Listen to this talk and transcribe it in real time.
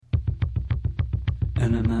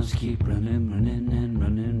And the mouse keep running, running, and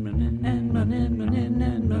running, running, and running, running,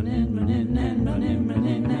 and running, running, and running,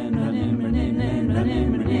 running, and running, running, and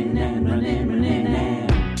running, running, and running, running, and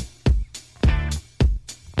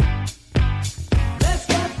let's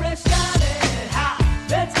get fresh started, ha!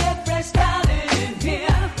 Let's get fresh started in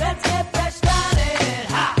here. Let's get fresh started,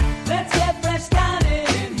 ha! Let's get fresh started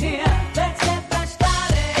in here. Let's get fresh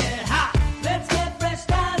started, ha! Let's get fresh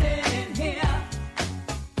started in here.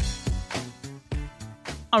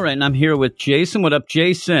 All right, and I'm here with Jason. What up,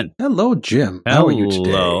 Jason? Hello, Jim. How are you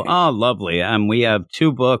today? Oh, lovely. We have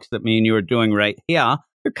two books that me and you are doing right here.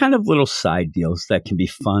 They're kind of little side deals that can be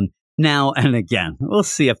fun now and again. We'll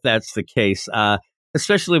see if that's the case,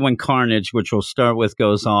 especially when Carnage, which we'll start with,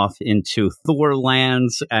 goes off into Thor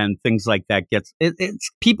lands and things like that.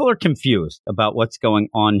 It's people are confused about what's going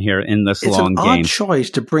on here in this long game. It's an odd choice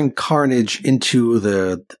to bring Carnage into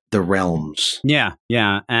the realms. Yeah,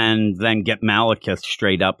 and then get Malekith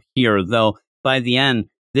straight up here, though by the end,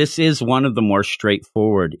 this is one of the more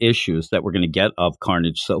straightforward issues that we're going to get of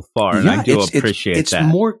Carnage so far, and I do appreciate it's that.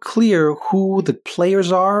 It's more clear who the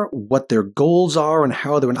players are, what their goals are, and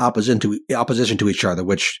how they're in opposition to each other,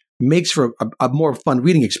 which makes for a more fun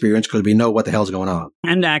reading experience because we know what the hell's going on.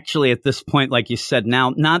 And actually, at this point, like you said,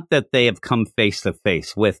 now, not that they have come face to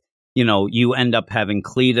face with, you end up having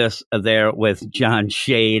Cletus there with John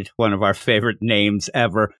Shade, one of our favorite names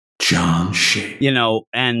ever. John Shade.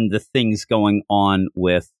 And the things going on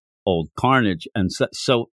with old Carnage. And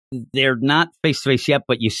so they're not face to face yet,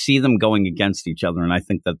 but you see them going against each other. And I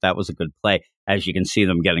think that was a good play, as you can see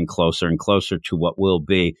them getting closer and closer to what will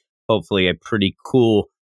be hopefully a pretty cool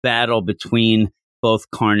battle between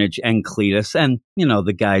both Carnage and Cletus and,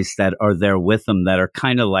 the guys that are there with them that are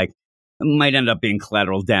kind of like, might end up being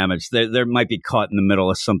collateral damage. They might be caught in the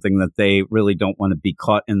middle of something that they really don't want to be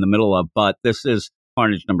caught in the middle of. But this is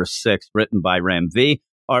Carnage number 6, written by Ram V,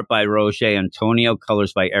 art by Roger Antonio,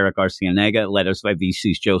 colors by Eric Arcianega, letters by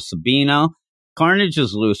VC's Joe Sabino. Carnage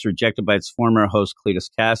is loose, rejected by its former host Cletus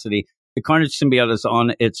Cassidy. The Carnage symbiote is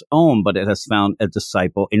on its own, but it has found a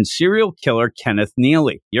disciple in serial killer Kenneth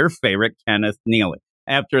Neely, your favorite Kenneth Neely.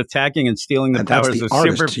 After attacking and stealing the powers of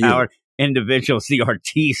superpowered individuals, the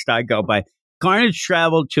artiste I go by, Carnage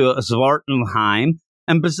traveled to Svartalfheim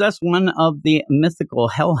and possessed one of the mythical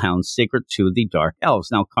hellhounds sacred to the Dark Elves.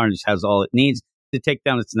 Now, Carnage has all it needs to take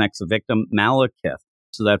down its next victim, Malekith.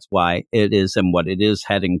 So that's why it is and what it is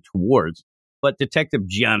heading towards. But Detective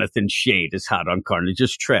Jonathan Shade is hot on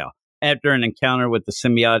Carnage's trail. After an encounter with the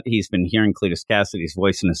symbiote, he's been hearing Cletus Cassidy's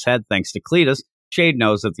voice in his head. Thanks to Cletus, Shade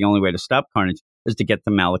knows that the only way to stop Carnage is to get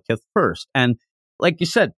to Malekith first. And like you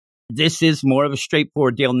said, this is more of a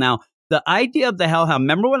straightforward deal. Now, the idea of the Hellhound,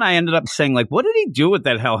 remember when I ended up saying, like, what did he do with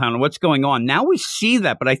that Hellhound and what's going on? Now we see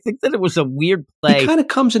that, but I think that it was a weird play. He kind of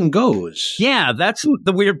comes and goes. Yeah, that's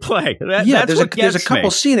the weird play. There's a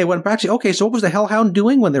couple scenes. They went back to, okay, so what was the Hellhound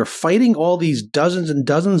doing when they're fighting all these dozens and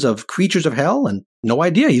dozens of creatures of hell? And no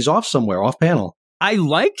idea. He's off somewhere, off panel. I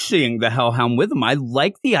like seeing the Hellhound with him. I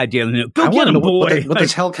like the idea. Go get him, boy. What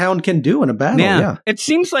this Hellhound can do in a battle. Yeah. It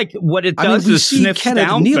seems like what it does is sniff Kenneth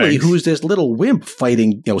down Neely, things. who's this little wimp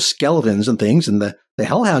fighting, skeletons and things, and the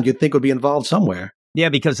Hellhound you'd think would be involved somewhere. Yeah,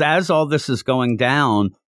 because as all this is going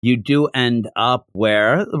down, you do end up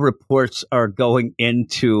where the reports are going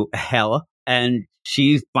into hell, and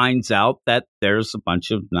she finds out that there's a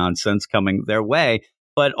bunch of nonsense coming their way.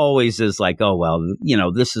 But always is like, oh, well,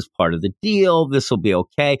 this is part of the deal. This will be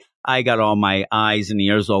okay. I got all my eyes and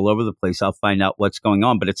ears all over the place. I'll find out what's going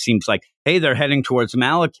on. But it seems like, hey, they're heading towards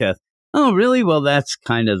Malekith. Oh, really? Well, that's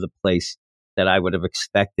kind of the place that I would have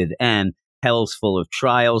expected. And hell's full of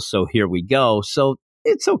trials. So here we go. So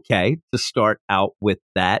it's okay to start out with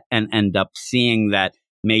that and end up seeing that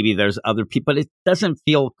maybe there's other people. But it doesn't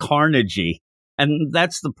feel carnagey. And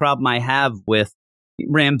that's the problem I have with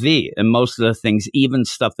Ram V and most of the things, even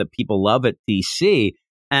stuff that people love at DC,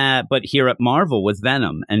 but here at Marvel with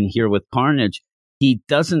Venom and here with Carnage, he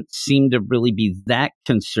doesn't seem to really be that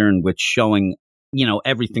concerned with showing,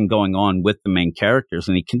 everything going on with the main characters.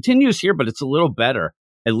 And he continues here, but it's a little better,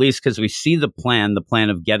 at least because we see the plan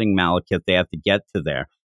of getting Malekith. They have to get to there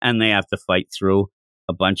and they have to fight through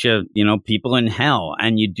a bunch of, people in hell.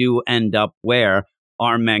 And you do end up where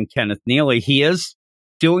our man Kenneth Neely, he is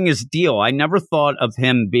doing his deal. I never thought of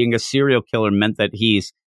him being a serial killer meant that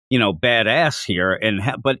he's, badass here,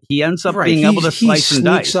 but he ends up being able to slice and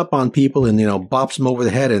dice. He sneaks up on people and, bops them over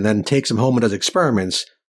the head and then takes them home and does experiments.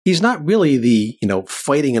 He's not really the,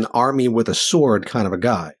 fighting an army with a sword kind of a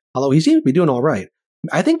guy, although he seems to be doing all right.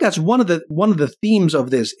 I think that's one of the themes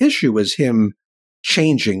of this issue is him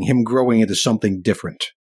changing, him growing into something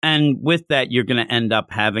different. And with that, you're going to end up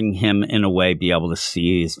having him, in a way, be able to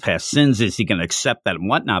see his past sins. Is he going to accept that and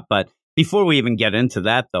whatnot? But before we even get into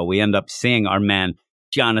that, though, we end up seeing our man,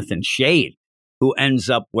 Jonathan Shade, who ends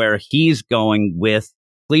up where he's going with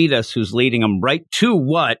Cletus, who's leading him right to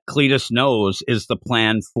what Cletus knows is the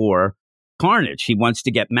plan for Carnage. He wants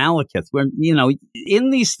to get Malekith. Where, in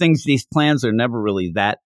these things, these plans are never really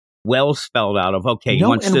that well spelled out of, okay, he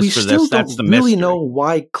wants this for this, that's the mystery. We still don't really know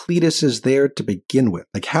why Cletus is there to begin with.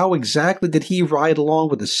 Like, how exactly did he ride along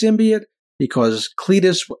with the symbiote? Because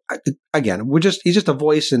Cletus, again, he's just a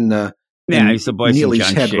voice in he's a voice Neely's in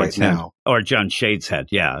John head Shade's right head. now. Or John Shade's head,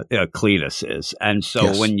 Cletus is. And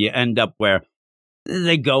so when you end up where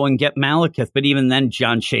they go and get Malekith, but even then,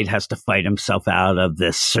 John Shade has to fight himself out of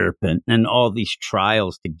this serpent and all these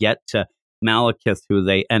trials to get to Malekith, who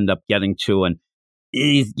they end up getting to. And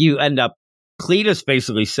you end up, Cletus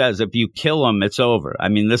basically says, if you kill him, it's over. I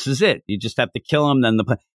mean, this is it. You just have to kill him.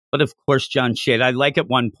 But of course, John Shade, I like at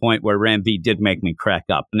one point where Ram V did make me crack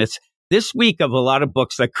up. And it's this week of a lot of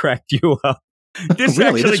books that cracked you up. This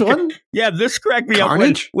one? Yeah, this cracked me up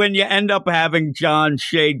when you end up having John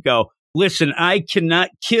Shade go, listen, I cannot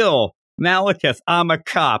kill Malekith. I'm a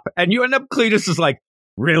cop. And you end up, Cletus is like,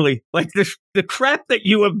 really? Like the crap that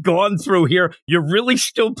you have gone through here, you're really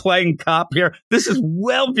still playing cop here? This is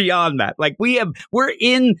well beyond that. Like we're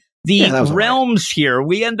in the realms here.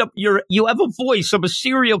 We end up, you have a voice of a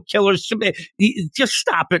serial killer. Just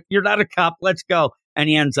stop it. You're not a cop. Let's go. And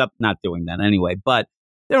he ends up not doing that anyway. But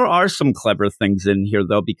there are some clever things in here,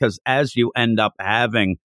 though, because as you end up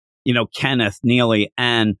having, Kenneth, Neely,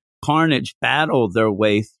 and Carnage battle their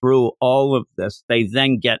way through all of this, they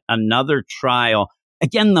then get another trial.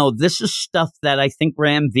 Again, though, this is stuff that I think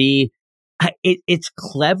Ram V, it's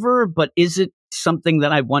clever, but is it something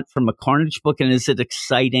that I want from a Carnage book? And is it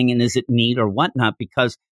exciting and is it neat or whatnot?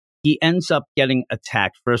 Because he ends up getting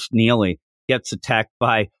attacked. First, Neely gets attacked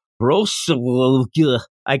by Rosalga.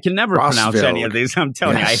 I can never pronounce any of these. I'm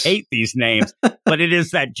telling you, I hate these names. But it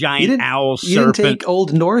is that giant owl serpent. You didn't take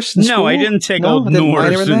Old Norse in school? No, I didn't take Old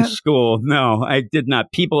Norse in school. No, I did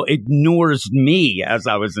not. People ignores me as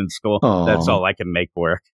I was in school. Aww. That's all I can make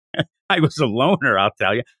work. I was a loner, I'll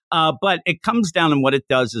tell you. But it comes down, and what it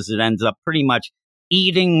does is it ends up pretty much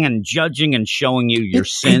eating and judging and showing you your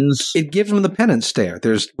sins. It gives them the penance stare.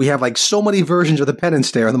 We have like so many versions of the penance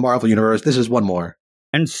stare in the Marvel Universe. This is one more.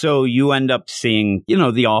 And so you end up seeing,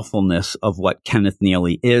 the awfulness of what Kenneth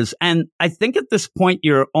Neely is. And I think at this point,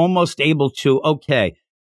 you're almost able to, okay,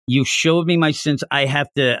 you showed me my sins. I have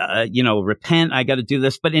to, repent. I got to do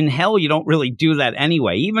this. But in hell, you don't really do that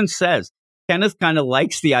anyway. He even says, Kenneth kind of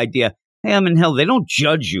likes the idea, hey, I'm in hell. They don't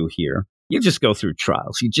judge you here. You just go through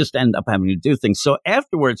trials. You just end up having to do things. So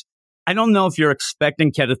afterwards, I don't know if you're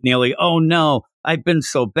expecting Kenneth Neely, oh no, I've been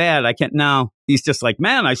so bad. I can't. No, he's just like,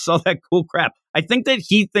 man, I saw that cool crap. I think that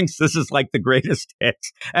he thinks this is like the greatest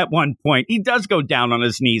hits at one point. He does go down on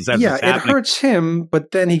his knees as it's happening. It hurts him,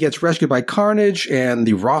 but then he gets rescued by Carnage, and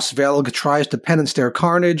the Ross Velg tries to penance stare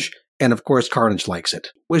Carnage, and of course Carnage likes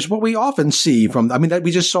it. Which is what we often see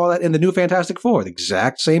we just saw that in the New Fantastic Four, the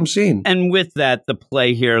exact same scene. And with that, the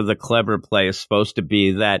play here, the clever play is supposed to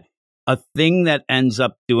be that a thing that ends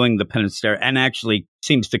up doing the penance stare and actually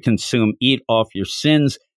seems to eat off your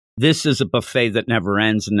sins. This is a buffet that never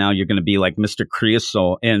ends, and now you're going to be like Mr.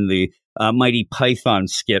 Creosote in the Mighty Python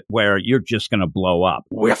skit where you're just going to blow up.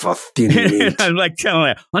 Wafer thin. I'm like telling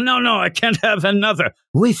you, oh, no, I can't have another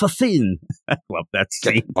wafer thin. I love that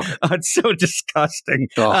scene. It's so disgusting.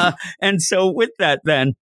 And so with that,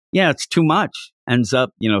 then, it's too much. Ends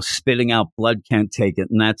up, spitting out blood, can't take it.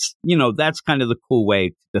 And that's kind of the cool way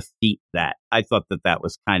to defeat that. I thought that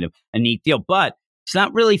was kind of a neat deal. But it's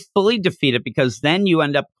not really fully defeated, because then you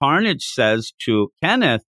end up, Carnage says to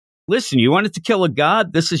Kenneth, listen, you wanted to kill a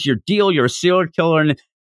god? This is your deal. You're a serial killer. And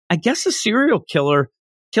I guess a serial killer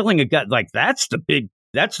killing a god, like that's the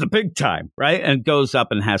big time, right? And goes up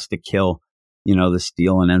and has to kill, this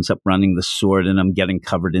deal, and ends up running the sword, and I'm getting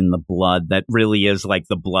covered in the blood. That really is like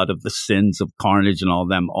the blood of the sins of Carnage and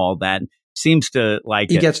all that. Seems to like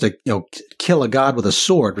he gets to kill a god with a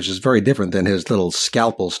sword, which is very different than his little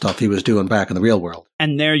scalpel stuff he was doing back in the real world.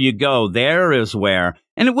 And there you go. There is where,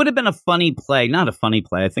 and it would have been a funny play, not a funny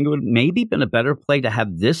play. I think it would maybe been a better play to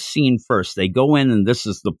have this scene first. They go in, and this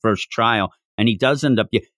is the first trial, and he does end up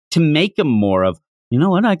to make him more of, you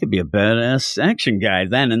know what, I could be a badass action guy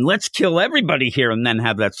then, and let's kill everybody here, and then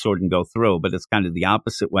have that sword and go through. But it's kind of the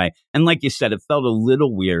opposite way. And like you said, it felt a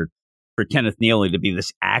little weird for Kenneth Neely to be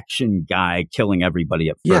this action guy killing everybody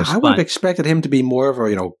at Yeah, first. I would have expected him to be more of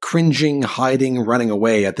a, cringing, hiding, running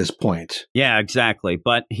away at this point. Yeah, exactly.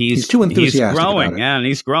 But he's too enthusiastic He's growing, about it. yeah, and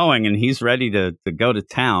he's growing, and he's ready to go to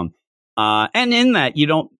town. And in that,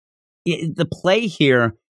 the play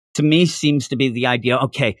here to me seems to be the idea.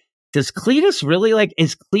 Okay, does Cletus really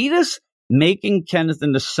is Cletus making Kenneth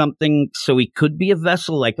into something so he could be a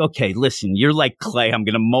vessel? Like, okay, listen, you're like clay. I'm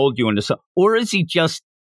going to mold you into something. Or is he just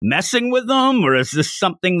messing with them? Or is this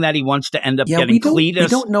something that he wants to end up getting Cletus? We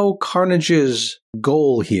don't know Carnage's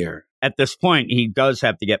goal here. At this point, he does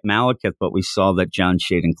have to get Malekith, but we saw that John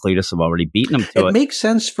Shade and Cletus have already beaten him to it. It makes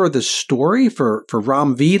sense for the story, for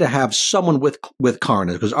Ram V to have someone with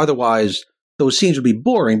Carnage, because otherwise those scenes would be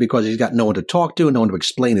boring because he's got no one to talk to, no one to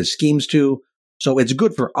explain his schemes to. So it's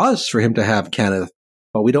good for us for him to have Kenneth,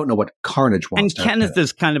 but we don't know what Carnage wants. And Kenneth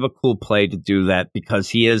is kind of a cool play to do that because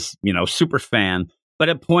he is, super fan. But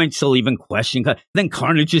at points he'll even question. Then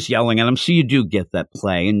Carnage is yelling at him, so you do get that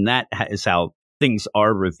play, and that is how things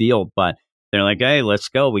are revealed. But they're like, "Hey, let's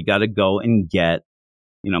go. We got to go and get,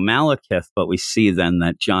 Malekith." But we see then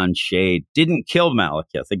that John Shade didn't kill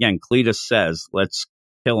Malekith. Again, Cletus says, "Let's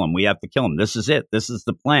kill him. We have to kill him. This is it. This is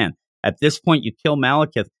the plan." At this point, you kill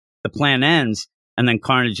Malekith, the plan ends, and then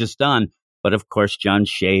Carnage is done. But of course, John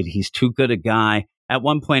Shade, he's too good a guy. At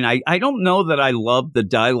one point, I don't know that I love the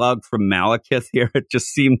dialogue from Malekith here. It just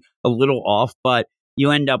seemed a little off, but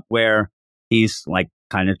you end up where he's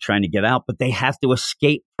kind of trying to get out, but they have to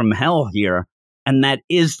escape from hell here. And that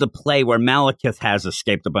is the play where Malekith has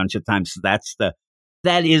escaped a bunch of times. So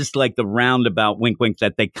that is like the roundabout wink, wink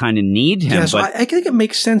that they kind of need him. Yeah, so I think it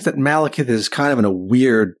makes sense that Malekith is kind of in a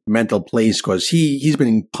weird mental place because he's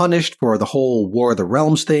been punished for the whole War of the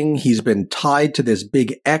Realms thing. He's been tied to this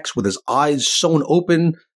big X with his eyes sewn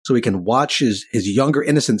open so he can watch his younger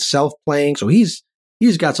innocent self playing. So he's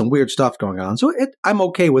got some weird stuff going on. So I'm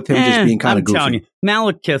okay with him just being kind of goofy. I'm telling you,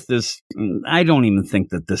 Malekith is, I don't even think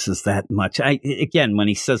that this is that much. Again, when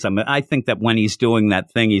he says, I think that when he's doing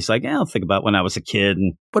that thing, he's like, I'll think about when I was a kid.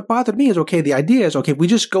 And what bothered me is, the idea is, we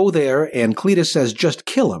just go there and Cletus says, just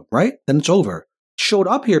kill him, right? Then it's over. Showed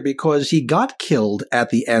up here because he got killed at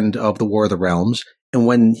the end of the War of the Realms. And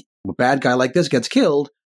when a bad guy like this gets killed,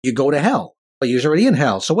 you go to hell. But he's already in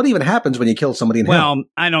hell. So what even happens when you kill somebody in hell? Well,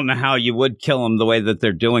 I don't know how you would kill him the way that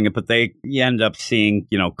they're doing it, but you end up seeing,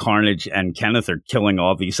 Carnage and Kenneth are killing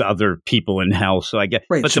all these other people in hell. So I guess,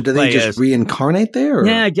 right. But So do they just reincarnate there? Or?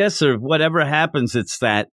 Yeah, I guess, or whatever happens, it's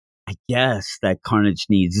that I guess that Carnage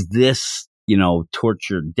needs this,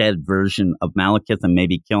 tortured, dead version of Malekith, and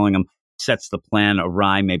maybe killing him sets the plan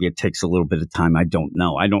awry. Maybe it takes a little bit of time. I don't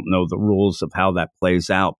know. I don't know the rules of how that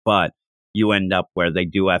plays out, but you end up where they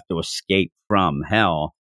do have to escape from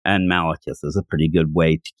hell, and Malekith is a pretty good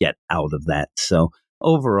way to get out of that. So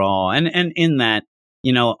overall, and in that,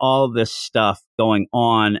 all this stuff going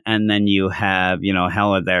on, and then you have,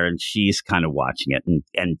 Hela there, and she's kind of watching it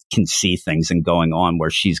and can see things and going on where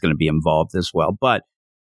she's going to be involved as well. But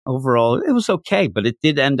overall, it was okay, but it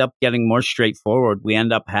did end up getting more straightforward. We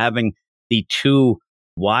end up having the two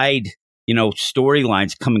wide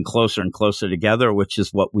storylines coming closer and closer together, which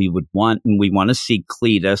is what we would want. And we want to see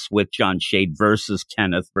Cletus with John Shade versus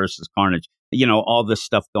Kenneth versus Carnage, all this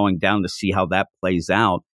stuff going down to see how that plays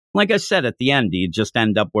out. Like I said, at the end, you just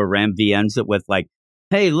end up where Ram V ends it with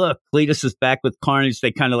hey, look, Cletus is back with Carnage.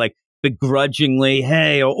 They kind of begrudgingly,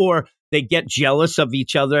 hey, or they get jealous of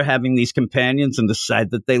each other having these companions and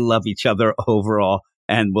decide that they love each other overall.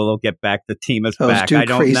 And we'll get back. The team is back. Two I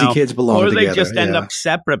don't crazy know. Kids belong or together. They just end up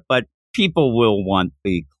separate, but people will want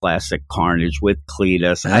the classic Carnage with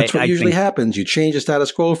Cletus. That's what usually happens. You change the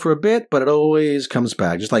status quo for a bit, but it always comes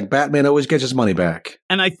back. Just like Batman always gets his money back.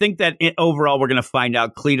 And I think that overall, we're going to find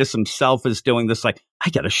out Cletus himself is doing this. I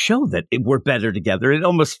got to show that we're better together. It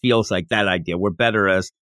almost feels like that idea. We're better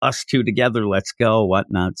as us two together. Let's go,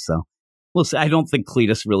 whatnot. So we'll see. I don't think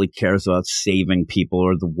Cletus really cares about saving people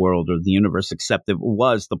or the world or the universe, except it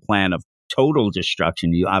was the plan of total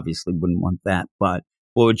destruction. You obviously wouldn't want that, but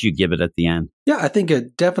what would you give it at the end? Yeah, I think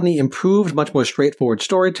it definitely improved, much more straightforward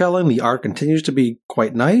storytelling. The art continues to be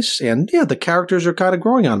quite nice. And yeah, the characters are kind of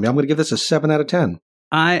growing on me. I'm going to give this a 7 out of 10.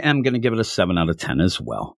 I am going to give it a 7 out of 10 as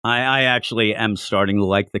well. I actually am starting to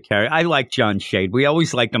like the character. I like John Shade. We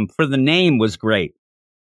always liked him. For the name was great.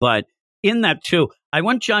 But in that too, I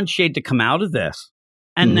want John Shade to come out of this.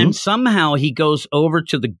 And then somehow he goes over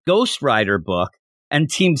to the Ghost Rider book and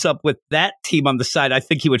teams up with that team on the side. I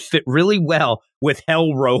think he would fit really well with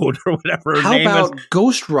Hell Road or whatever her name is. How about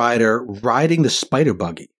Ghost Rider riding the spider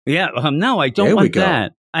buggy? Yeah, no, I don't want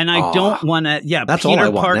that. And I don't want to, that's Peter all I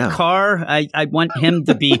want Park now. car. I want him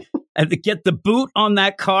to be and to get the boot on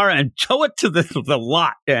that car and tow it to the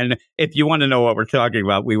lot. And if you want to know what we're talking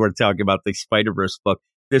about, we were talking about the Spider-Verse book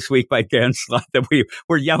this week by Dan Slott that we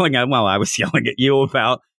were yelling at. Well, I was yelling at you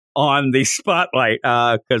about on the Spotlight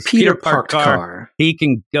because Peter Park's car, he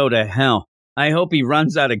can go to hell. I hope he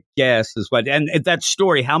runs out of gas is what. And that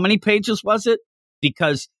story, how many pages was it?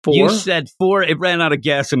 Because 4? You said 4, it ran out of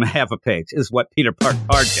gas in half a page is what Peter Park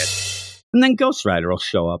did. And then Ghost Rider will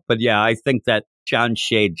show up. But yeah, I think that John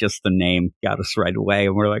Shade, just the name, got us right away.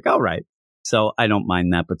 And we're like, all right. So I don't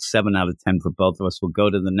mind that. But 7 out of 10 for both of us. We'll go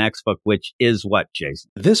to the next book, which is what,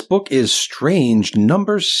 Jason? This book is Strange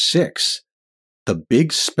number 6. The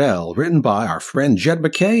Big Spell, written by our friend Jed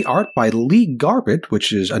MacKay, art by Lee Garbett,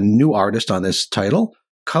 which is a new artist on this title,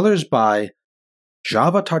 colors by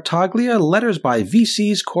Java Tartaglia, letters by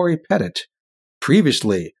VC's Corey Pettit.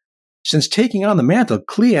 Previously, since taking on the mantle,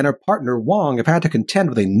 Clea and her partner Wong have had to contend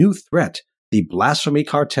with a new threat, the Blasphemy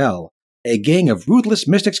Cartel, a gang of ruthless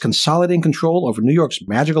mystics consolidating control over New York's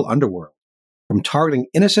magical underworld. From targeting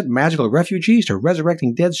innocent magical refugees to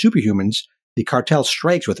resurrecting dead superhumans, the cartel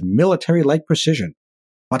strikes with military-like precision.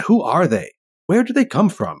 But who are they? Where do they come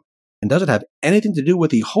from? And does it have anything to do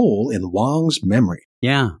with the hole in Wong's memory?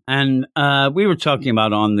 Yeah, and we were talking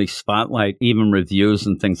about on the Spotlight, even reviews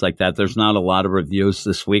and things like that. There's not a lot of reviews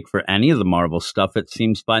this week for any of the Marvel stuff, it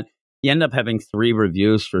seems, but you end up having 3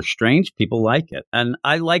 reviews for Strange. People like it. And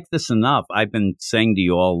I like this enough. I've been saying to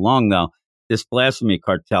you all along, though, this Blasphemy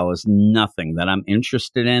Cartel is nothing that I'm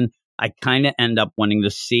interested in. I kind of end up wanting to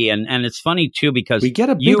see, and it's funny too because we get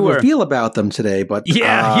a big reveal about them today, but huge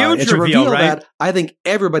it's a reveal, right? That I think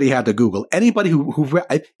everybody had to Google. Anybody who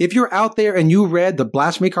if you're out there and you read the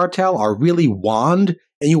Blasphemy Cartel are really Wand,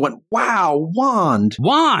 and you went, wow, Wand,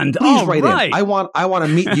 please write in. I want to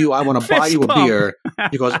meet you. I want to buy you a beer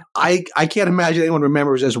because I can't imagine anyone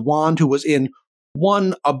remembers as Wand, who was in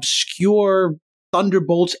one obscure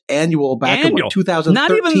Thunderbolts annual back in 2013.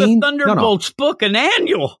 Not even the Thunderbolts book, an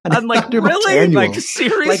annual. I'm like, really? Annual. Like,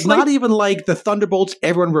 seriously? Like, not even like the Thunderbolts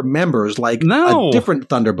everyone remembers, like a different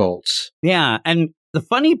Thunderbolts. Yeah, and the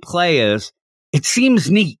funny play is, it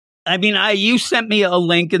seems neat. I mean, you sent me a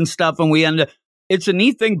link and stuff, and it's a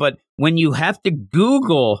neat thing, but when you have to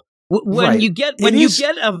Google, when you get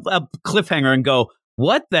a cliffhanger and go,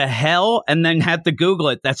 what the hell? And then have to Google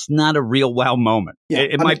it, that's not a real wow moment. Yeah,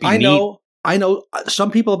 it might be neat. I know some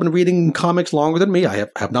people have been reading comics longer than me. I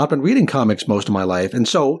have not been reading comics most of my life. And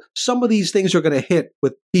so some of these things are going to hit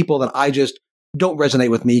with people that I just don't resonate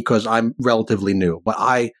with me because I'm relatively new.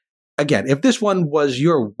 But again, if this one was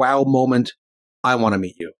your wow moment, I want to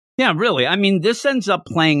meet you. Yeah, really. I mean, this ends up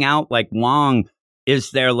playing out like Wong is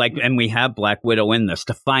there, like, and we have Black Widow in this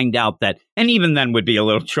to find out that, and even then would be a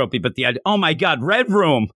little tropey, but the idea, oh my God, Red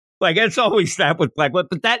Room. Like, it's always that with Black Widow.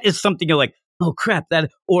 But that is something you're like, oh, crap,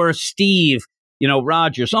 or Steve,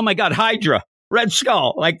 Rogers. Oh, my God, Hydra, Red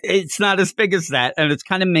Skull. Like, it's not as big as that. And it's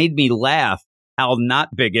kind of made me laugh how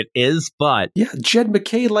not big it is, but... Yeah, Jed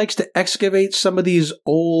MacKay likes to excavate some of these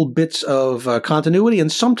old bits of continuity,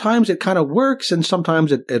 and sometimes it kind of works, and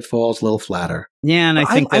sometimes it falls a little flatter. Yeah, and I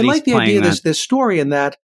think that I like the idea of this story in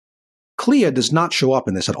that Clea does not show up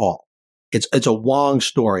in this at all. It's a Wong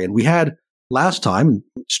story, and we had... Last time,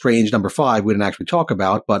 Strange number 5, we didn't actually talk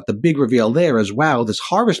about, but the big reveal there is, wow, this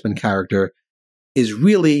Harvestman character is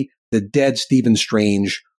really the dead Stephen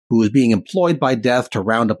Strange who is being employed by Death to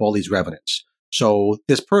round up all these revenants. So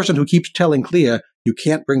this person who keeps telling Clea, you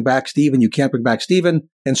can't bring back Stephen, you can't bring back Stephen.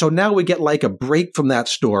 And so now we get like a break from that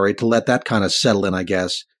story to let that kind of settle in, I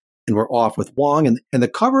guess. And we're off with Wong. And the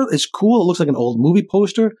cover is cool. It looks like an old movie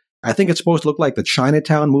poster. I think it's supposed to look like the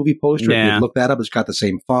Chinatown movie poster. Yeah. If you look that up, it's got the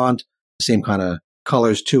same font, same kind of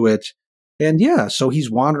colors to it. And yeah, so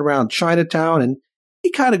he's wandering around Chinatown and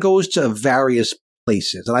he kind of goes to various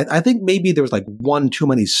places. And I think maybe there was like one too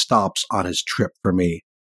many stops on his trip for me.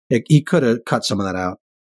 He could have cut some of that out.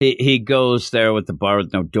 He goes there with the bar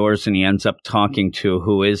with no doors, and he ends up talking to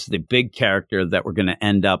who is the big character that we're going to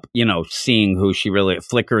end up, seeing who she really,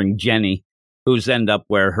 Flickering Jenny, who's end up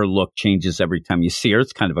where her look changes every time you see her.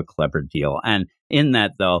 It's kind of a clever deal. And in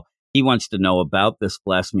that, though, he wants to know about this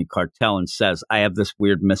Blasphemy Cartel and says, I have this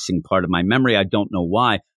weird missing part of my memory. I don't know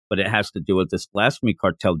why, but it has to do with this Blasphemy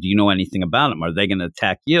Cartel. Do you know anything about them? Are they going to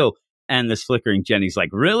attack you? And this Flickering Jenny's like,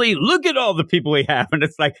 really? Look at all the people we have. And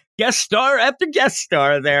it's like guest star after guest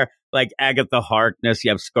star there. Like Agatha Harkness,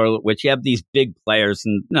 you have Scarlet Witch, you have these big players.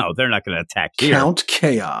 And no, they're not going to attack you. Count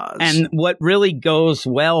Chaos. And what really goes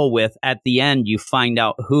well with, at the end, you find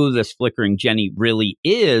out who this Flickering Jenny really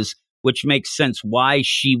is, which makes sense why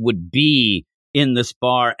she would be in this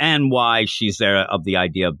bar and why she's there, of the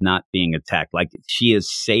idea of not being attacked. Like, she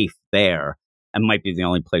is safe there. and might be the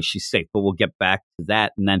only place she's safe. But we'll get back to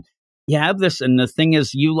that. And then you have this, and the thing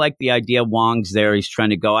is, you like the idea Wong's there. He's trying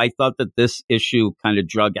to go. I thought that this issue kind of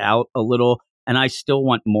drug out a little, and I still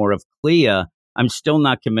want more of Clea. I'm still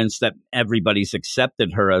not convinced that everybody's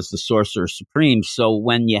accepted her as the Sorcerer Supreme. So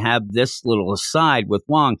when you have this little aside with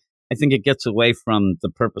Wong, I think it gets away from the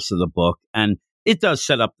purpose of the book. And it does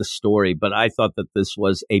set up the story, but I thought that this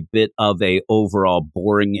was a bit of a overall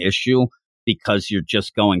boring issue because you're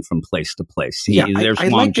just going from place to place. There's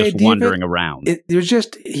Wong like just wandering around. There's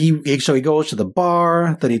just, so he goes to the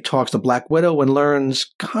bar, then he talks to Black Widow and learns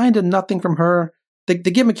kind of nothing from her. The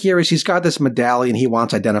gimmick here is he's got this medallion he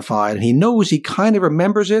wants identified, and he knows he kind of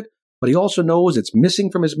remembers it, but he also knows it's missing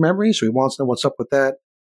from his memory, so he wants to know what's up with that.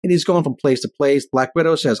 And he's going from place to place. Black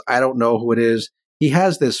Widow says, I don't know who it is. He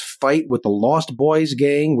has this fight with the Lost Boys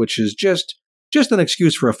gang, which is just an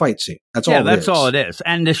excuse for a fight scene. That's all it is.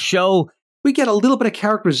 And the show, we get a little bit of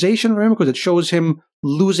characterization from him because it shows him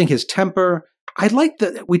losing his temper. I like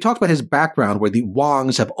that we talked about his background, where the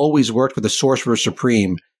Wongs have always worked for the Sorcerer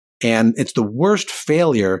Supreme. And it's the worst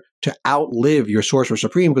failure to outlive your Sorcerer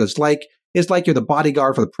Supreme because it's like you're the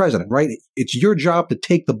bodyguard for the president, right? It's your job to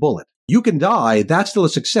take the bullet. You can die, that's still a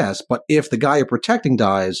success, but if the guy you're protecting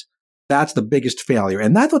dies, that's the biggest failure.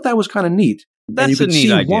 And I thought that was kind of neat. That's and you could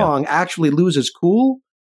see idea. Wong actually lose his cool.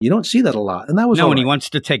 You don't see that a lot. And that was when he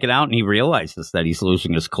wants to take it out and he realizes that he's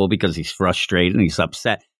losing his cool because he's frustrated and he's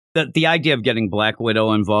upset. The idea of getting Black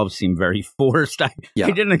Widow involved seemed very forced. I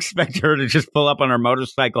didn't expect her to just pull up on her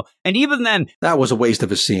motorcycle. And even then, that was a waste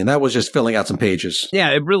of a scene. That was just filling out some pages. Yeah,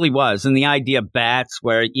 it really was. And the idea of Bats,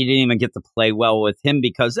 where you didn't even get to play well with him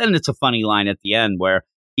because, and it's a funny line at the end where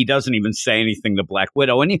he doesn't even say anything to Black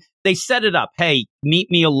Widow. And they set it up. Hey,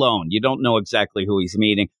 meet me alone. You don't know exactly who he's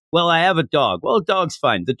meeting. Well, I have a dog. Well, a dog's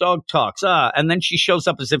fine. The dog talks. And then she shows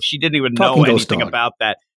up as if she didn't even know anything about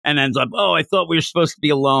that. And ends up, I thought we were supposed to be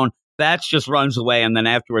alone. Bats just runs away, and then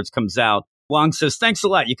afterwards comes out. Wong says, thanks a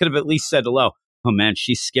lot. You could have at least said hello. Oh, man,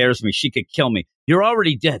 she scares me. She could kill me. You're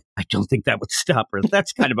already dead. I don't think that would stop her.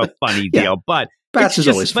 That's kind of a funny deal. But Bats is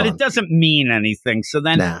always fun. But it doesn't mean anything. So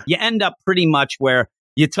then you end up pretty much where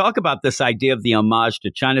you talk about this idea of the homage to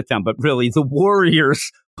Chinatown, but really the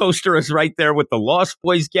Warriors poster is right there with the Lost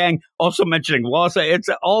Boys gang, also mentioning Lost. It's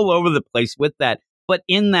all over the place with that. But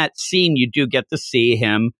in that scene, you do get to see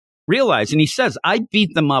him realize, and he says, I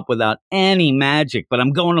beat them up without any magic, but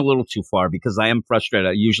I'm going a little too far because I am frustrated.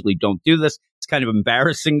 I usually don't do this. It's kind of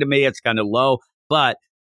embarrassing to me. It's kind of low, but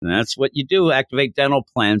that's what you do, activate dental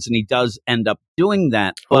plans. And he does end up doing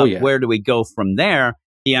that. But where do we go from there?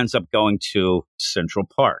 He ends up going to Central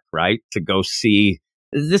Park, right? To go see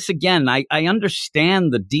this again. I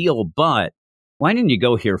understand the deal, but why didn't you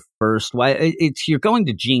go here first? You're going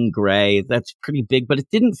to Jean Grey. That's pretty big, but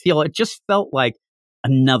it just felt like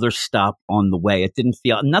another stop on the way. It didn't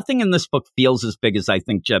feel, nothing in this book feels as big as I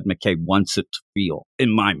think Jed MacKay wants it to feel, in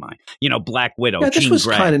my mind. Black Widow, Jean Grey. This was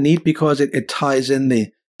kind of neat because it ties in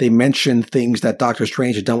they mention things that Doctor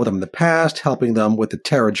Strange had done with them in the past, helping them with the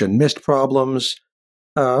Terrigen Mist problems.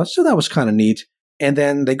 So that was kind of neat. And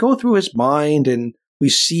then they go through his mind and we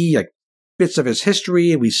see bits of his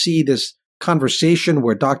history, and we see this conversation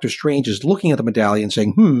where Doctor Strange is looking at the medallion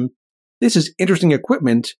saying, this is interesting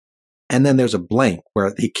equipment. And then there's a blank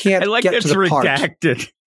where he can't get to the part. Redacted.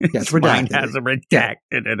 Yeah, it's redacted. It has a redacted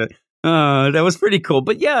in it. That was pretty cool.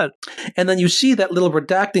 But yeah. And then you see that little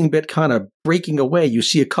redacting bit kind of breaking away. You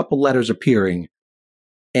see a couple letters appearing.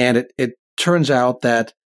 And it turns out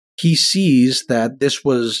that he sees that this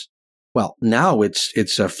was, now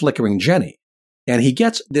it's Flickering Jenny. And he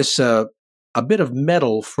gets this a bit of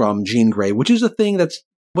metal from Jean Grey, which is a thing that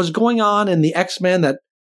was going on in the X-Men that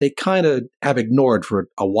they kind of have ignored for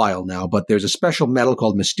a while now, but there's a special metal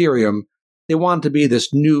called Mysterium. They want it to be this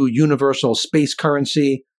new universal space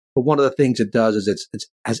currency, but one of the things it does is it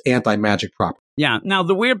has anti-magic properties. Yeah. Now,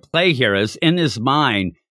 the weird play here is, in his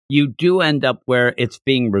mind, you do end up where it's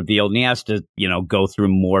being revealed, and he has to, go through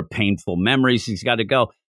more painful memories. He's got to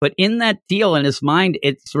go. But in that deal, in his mind,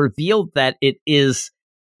 it's revealed that it is,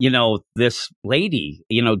 this lady,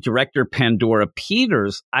 director Pandora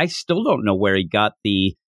Peters. I still don't know where he got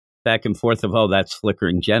the back and forth of, that's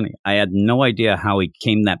Flickering Jenny. I had no idea how he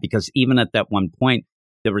came that, because even at that one point,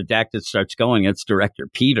 the redacted starts going, it's Director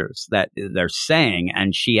Peters that they're saying,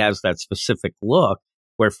 and she has that specific look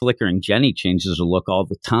where Flickering Jenny changes her look all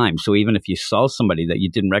the time. So even if you saw somebody that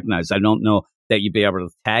you didn't recognize, I don't know that you'd be able to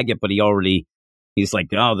tag it, but he's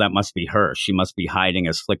like, that must be her. She must be hiding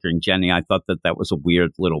as Flickering Jenny. I thought that was a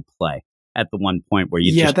weird little play at the one point where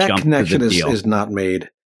you just jump to the deal. Yeah, that connection is not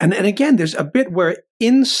made. And again, there's a bit where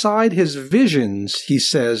inside his visions, he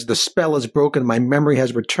says, the spell is broken, my memory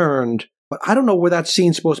has returned. But I don't know where that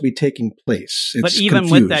scene's supposed to be taking place. It's but even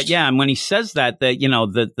confused. with that, yeah, and when he says that,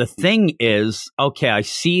 the thing is, okay, I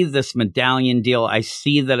see this medallion deal. I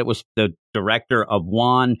see that it was the director of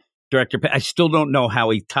Juan, I still don't know how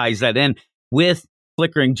he ties that in with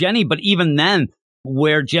Flickering Jenny. But even then,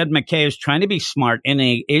 where Jed MacKay is trying to be smart in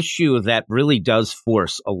a issue that really does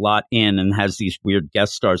force a lot in and has these weird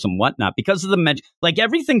guest stars and whatnot, because of the like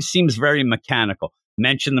everything seems very mechanical.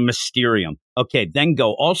 Mention the Mysterium. Okay, then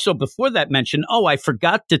go. Also, before that mention, I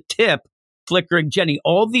forgot to tip Flickering Jenny.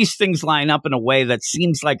 All these things line up in a way that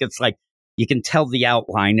seems like it's like you can tell the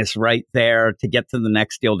outline is right there to get to the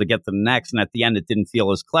next deal, to get to the next. And at the end, it didn't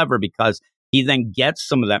feel as clever because he then gets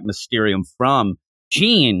some of that Mysterium from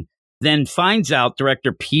Jean, then finds out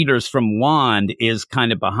director Peters from Wand is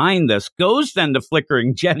kind of behind this, goes then to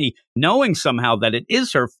Flickering Jenny, knowing somehow that it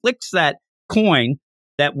is her, flicks that coin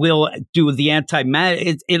that will do the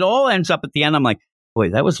anti-matter. It all ends up at the end. I'm like,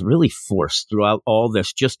 boy, that was really forced throughout all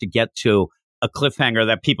this just to get to a cliffhanger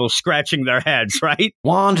that people scratching their heads, right?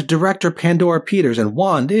 Wand director Pandora Peters, and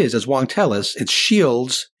Wand is, as Wong tells us, it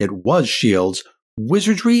was S.H.I.E.L.D.'s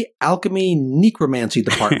Wizardry, Alchemy, Necromancy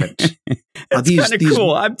Department. It's kind of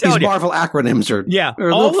cool. I'm telling these Marvel acronyms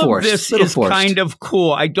are all of this is kind of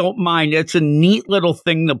cool. I don't mind. It's a neat little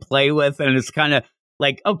thing to play with, and it's kind of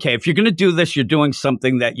like, okay, if you're going to do this, you're doing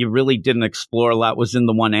something that you really didn't explore a lot, was in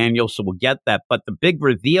the one annual, so we'll get that. But the big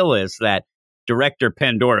reveal is that director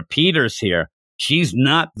Pandora Peters here, she's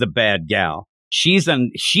not the bad gal. She's on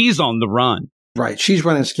the run. Right. She's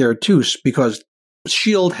running scared too, because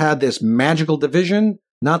S.H.I.E.L.D. had this magical division,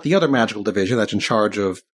 not the other magical division that's in charge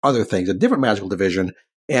of other things, a different magical division.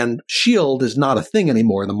 And S.H.I.E.L.D. is not a thing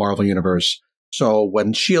anymore in the Marvel Universe. So when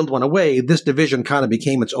S.H.I.E.L.D. went away, this division kind of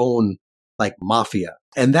became its own, like, mafia.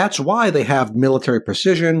 And that's why they have military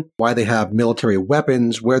precision, why they have military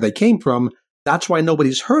weapons, where they came from. That's why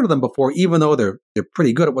nobody's heard of them before, even though they're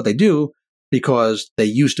pretty good at what they do, because they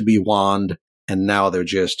used to be Wand, and now they're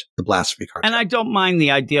just the Blasphemy Cartel. And I don't mind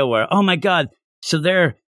the idea where, oh my God, so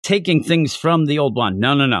they're taking things from the old Wand.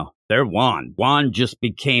 No. They're Wand. Wand just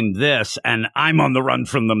became this, and I'm on the run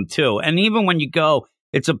from them too. And even when you go,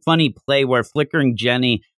 it's a funny play where Flickering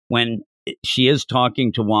Jenny, when she is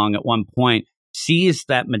talking to Wong at one point, sees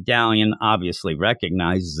that medallion, obviously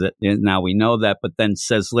recognizes it. Now we know that, but then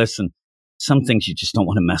says, listen, some things you just don't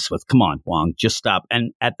want to mess with. Come on, Wong, just stop.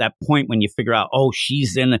 And at that point, when you figure out,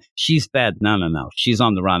 she's bad. No. She's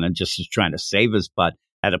on the run and just is trying to save his butt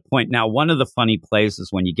at a point. Now, one of the funny plays is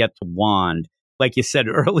when you get to Wand, like you said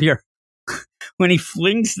earlier, when he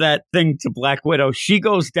flings that thing to Black Widow, she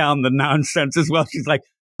goes down the nonsense as well. She's like,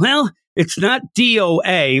 well, it's not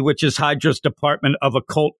DOA, which is Hydra's Department of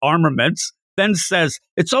Occult Armaments. Then says,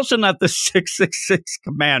 it's also not the 666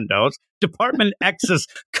 Commandos, Department X's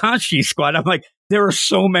Kanshi Squad. I'm like, there are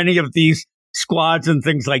so many of these squads and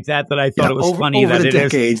things like that I thought it was funny that it is. Over the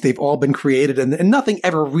decades, they've all been created, and nothing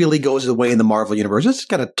ever really goes away in the Marvel Universe. It's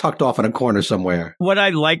kind of tucked off in a corner somewhere. What I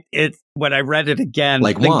liked it, when I read it again,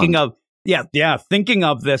 like thinking Wand. thinking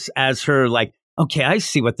of this as her, like, okay, I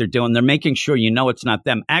see what they're doing. They're making sure it's not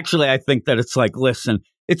them. Actually, I think that it's like, listen,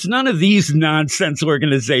 it's none of these nonsense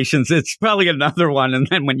organizations. It's probably another one. And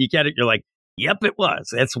then when you get it, you're like, yep, it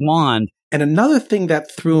was. It's Wand. And another thing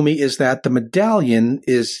that threw me is that the medallion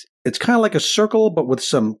it's kind of like a circle, but with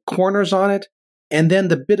some corners on it. And then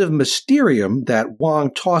the bit of Mysterium that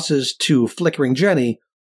Wong tosses to Flickering Jenny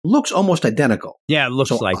looks almost identical. Yeah, it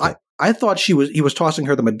looks like it. I thought he was tossing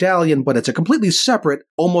her the medallion, but it's a completely separate,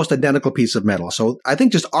 almost identical piece of metal. So I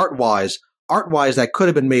think just art-wise, that could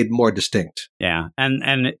have been made more distinct. Yeah,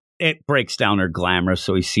 and it breaks down her glamour,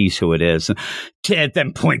 so he sees who it is. Ted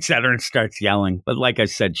then points at her and starts yelling. But like I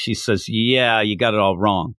said, she says, yeah, you got it all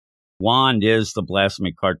wrong. Wand is the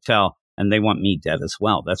Blasphemy Cartel, and they want me dead as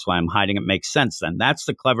well. That's why I'm hiding. It makes sense then. That's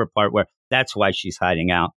the clever part, where that's why she's hiding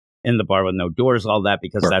out in the bar with no doors, all that,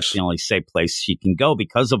 because that's the only safe place she can go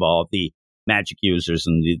because of all the magic users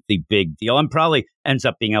and the big deal. And probably ends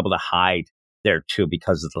up being able to hide there too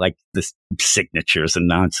because of like the signatures and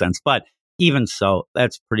nonsense. But even so,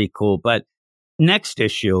 that's pretty cool. But next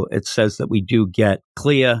issue, it says that we do get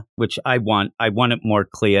Clea, which I want it more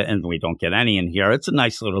Clea, and we don't get any in here. It's a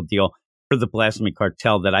nice little deal for the Blasphemy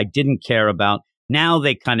Cartel that I didn't care about. Now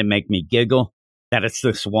they kind of make me giggle that it's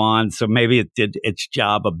this Wand, so maybe it did its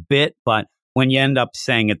job a bit. But when you end up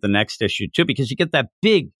saying it the next issue too, because you get that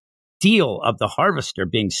big deal of the Harvester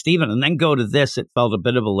being Steven, and then go to this, it felt a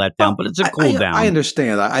bit of a letdown, but it's a cool down. I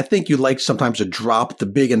understand that. I think you like sometimes to drop the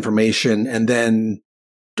big information and then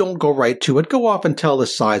don't go right to it. Go off and tell the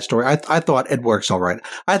side story. I thought it works all right.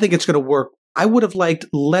 I think it's going to work. I would have liked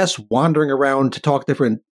less wandering around to talk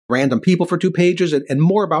different random people for 2 pages, and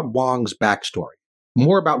more about Wong's backstory.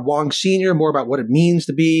 More about Wong Sr., more about what it means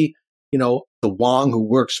to be, the Wong who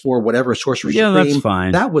works for whatever Sorcerer Supreme. Yeah, that's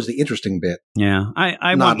fine. That was the interesting bit. Yeah,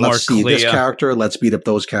 I Not want more let's see Clea. this character, let's beat up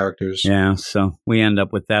those characters. Yeah, so we end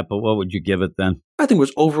up with that, but what would you give it then? I think it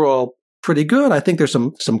was overall pretty good. I think there's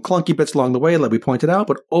some clunky bits along the way, like we pointed out,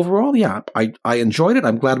 but overall, yeah, I enjoyed it.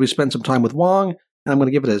 I'm glad we spent some time with Wong, and I'm going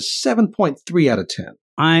to give it a 7.3 out of 10.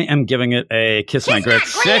 I am giving it a Kiss My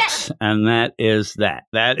Grits 6, and that is that.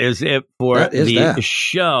 That is it for the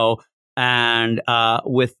show. And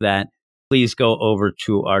with that, please go over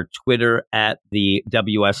to our Twitter at the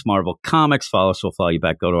WS Marvel Comics. Follow us, we'll follow you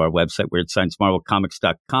back. Go to our website,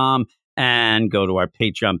 WeirdScienceMarvelComics.com, and go to our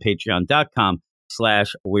Patreon,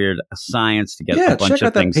 patreon.com/Weird Science to get a bunch check of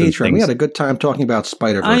out that things. And Patreon. things. We had a good time talking about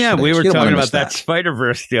Spider-Verse. Oh, yeah, today, we so were you don't talking wanna about that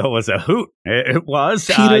Spider-Verse deal was a hoot. It was.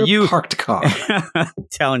 Peter parked car. I'm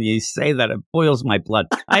telling you say that, it boils my blood.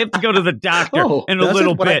 I have to go to the doctor in a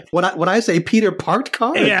little bit. When I say Peter parked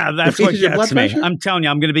car? Yeah, that's what gets me. I'm telling you,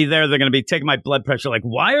 I'm going to be there. They're going to be taking my blood pressure. Like,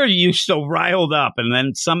 why are you so riled up? And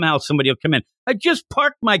then somehow somebody will come in. I just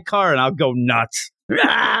parked my car, and I'll go nuts.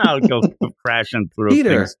 I'll go crashing through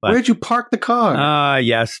Peter, things. But, where'd you park the car?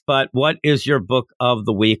 Yes, but what is your book of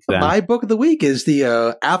the week then? My book of the week is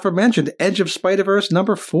the aforementioned Edge of Spider-Verse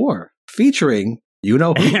 #4, featuring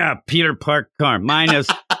who. Yeah, Peter Park Car. Mine is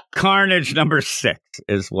Carnage #6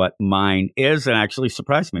 is what mine is, and actually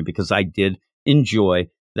surprised me because I did enjoy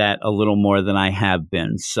that a little more than I have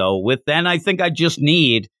been. So with that, I think I just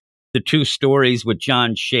need the 2 stories with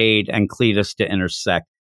John Shade and Cletus to intersect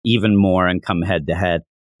even more and come head to head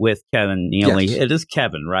with Kevin Neely. Yes. It is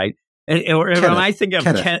Kevin, right? Or when I think of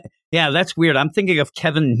yeah, that's weird. I'm thinking of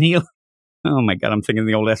Kevin Neely. Oh my God, I'm thinking of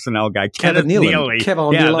the old SNL guy, Kevin Neely.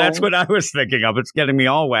 Yeah, that's what I was thinking of. It's getting me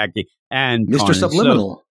all wacky. And Mr. Carnage.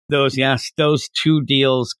 Subliminal. So those 2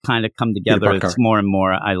 deals kind of come together. It's more and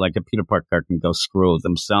more. I like a Peter Parker can go screw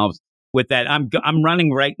themselves. With that, I'm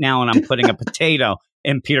running right now, and I'm putting a potato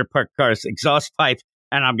in Peter Parker's exhaust pipe,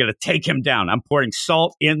 and I'm going to take him down. I'm pouring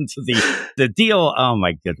salt into the deal. Oh,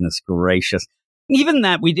 my goodness gracious. Even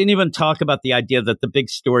that, we didn't even talk about the idea that the big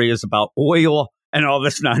story is about oil and all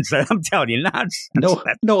this nonsense. I'm telling you, nonsense.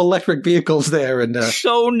 No electric vehicles there. And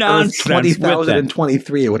so nonsense.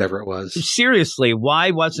 20,023 or whatever it was. Seriously,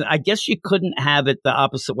 why wasn't... I guess you couldn't have it the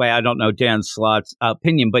opposite way. I don't know Dan Slott's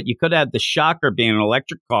opinion, but you could have the Shocker being an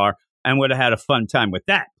electric car and would have had a fun time with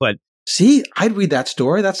that. But see, I'd read that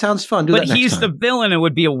story. That sounds fun. But he's the villain. It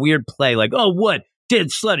would be a weird play. Like, oh, what? Dan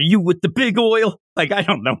Slott, are you with the big oil? Like, I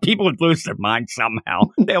don't know. People would lose their mind somehow.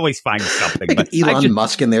 They always find something. But Elon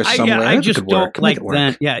Musk in there somewhere. I just don't like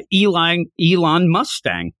that. Yeah, Elon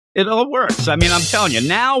Mustang. It all works. I mean, I'm telling you,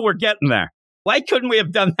 now we're getting there. Why couldn't we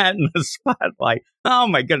have done that in the spotlight? Oh,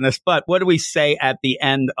 my goodness. But what do we say at the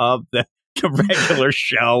end of the regular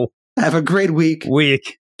show? Have a great week.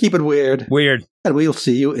 Keep it weird. And we'll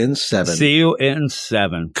see you in 7. See you in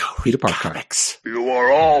 7. Go Peter Parker. You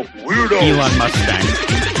are all weirdos. Elon Mustang.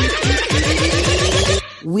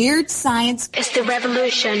 Weird science is the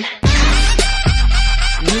revolution.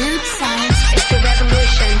 Weird science is the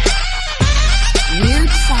revolution. Weird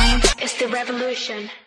science is the revolution.